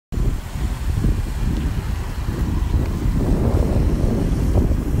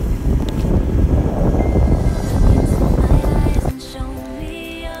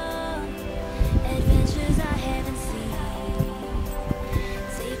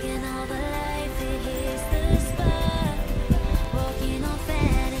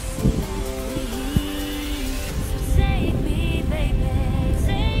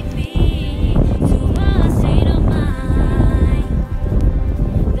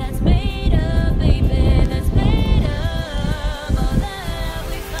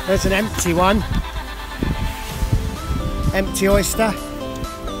There's an empty one. Empty oyster.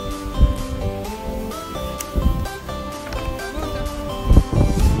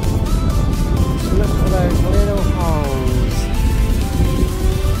 Look for those little holes.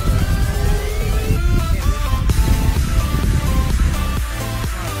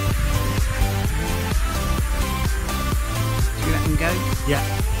 Should we let him go? Yeah.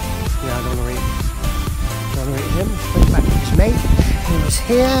 Yeah, I don't want to eat. Don't want to eat him. Put him back to his mate. He was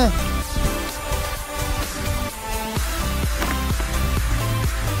here.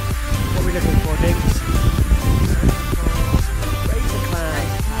 What are we looking for, Diggs? Razor clam.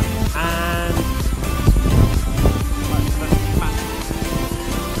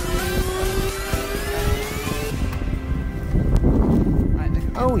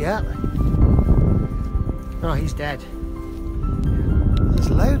 And oh yeah. Oh, he's dead. There's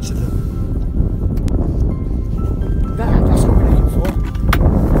loads of them. That's what we're looking for.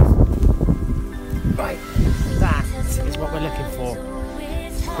 Right, that is what we're looking for.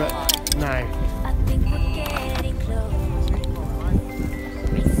 But no.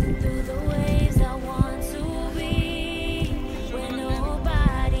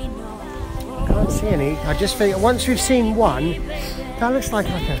 Can't see any. I just think once we've seen one, that looks like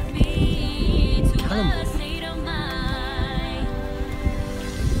a cannonball.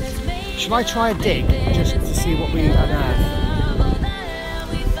 Shall I try a dig just to see what we unearth?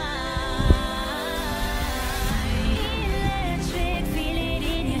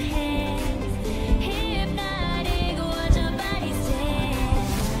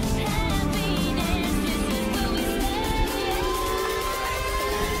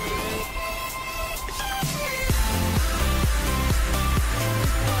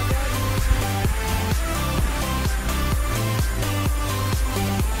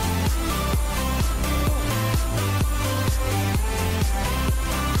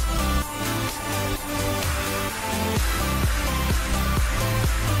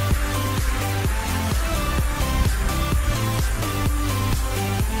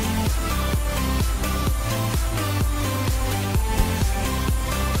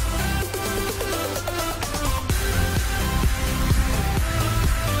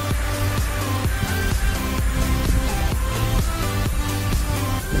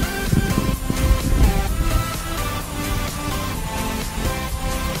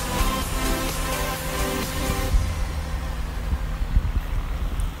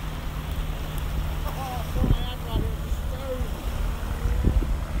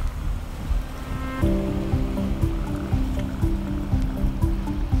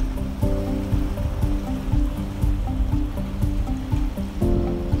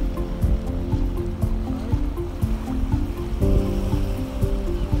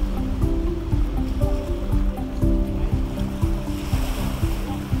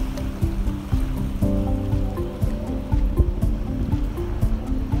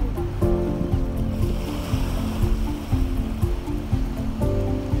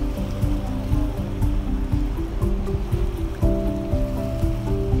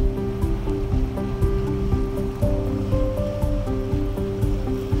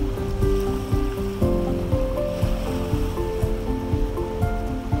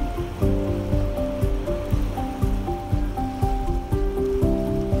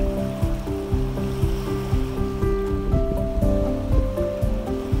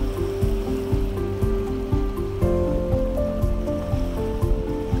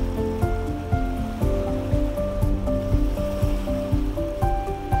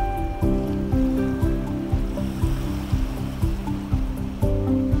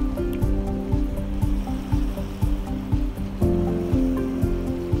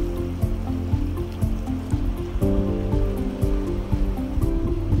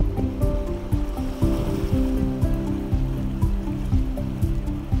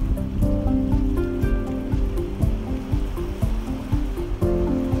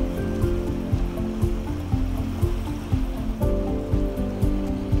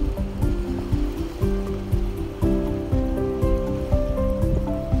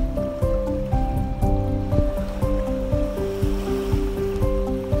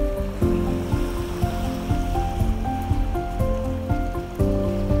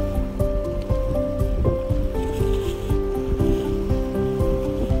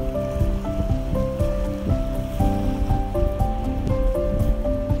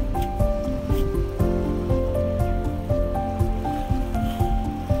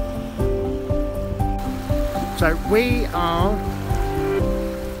 So we are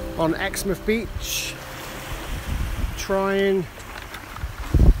on Exmouth Beach trying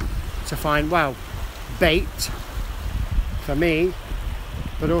to find, well, bait for me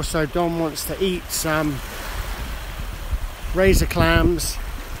but also Dom wants to eat some razor clams.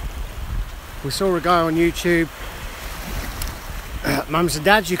 We saw a guy on YouTube. Mums and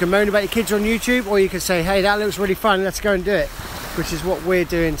dads, you can moan about your kids on YouTube, or you can say, hey, that looks really fun, let's go and do it, which is what we're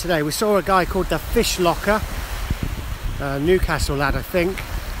doing today. We saw a guy called the Fish Locker, Newcastle lad I think,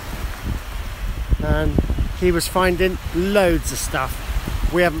 and he was finding loads of stuff.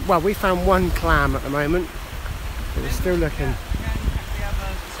 We found one clam at the moment, but we're still looking.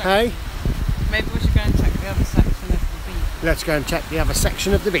 Hey? Maybe we should go and check the other section of the beach. Let's go and check the other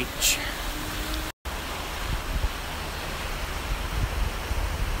section of the beach.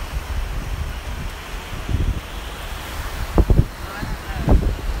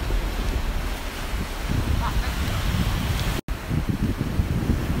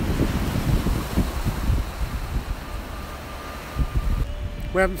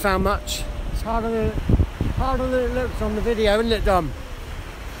 We haven't found much. It's harder than it looks on the video, isn't it, Dom?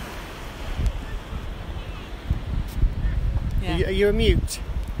 Yeah. Are you a mute?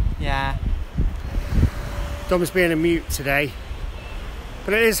 Yeah. Dom's being a mute today.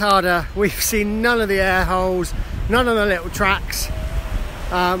 But it is harder. We've seen none of the air holes, none of the little tracks.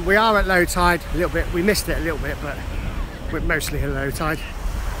 We are at low tide a little bit. We missed it a little bit, but we're mostly at low tide.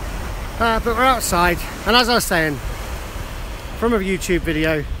 But we're outside, and as I was saying, from a YouTube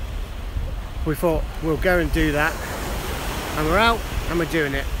video, we thought we'll go and do that, and we're out and we're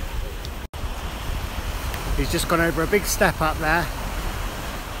doing it. He's just gone over a big step up there.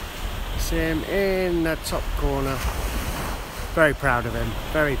 See him in the top corner. Very proud of him,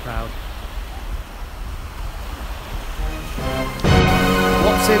 very proud.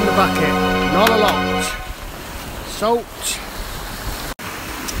 What's in the bucket? Not a lot. Salt,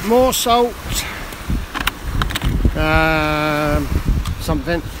 more salt,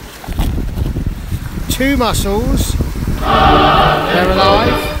 something. 2 mussels, they're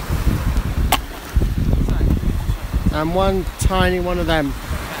alive, and 1 tiny one of them.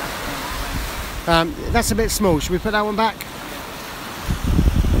 That's a bit small. Should we put that one back?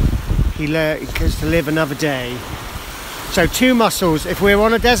 He goes to live another day. So 2 mussels. If we're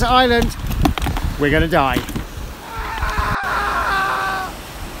on a desert island, we're going to die.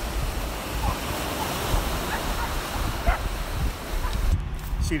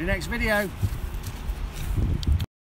 See you in the next video.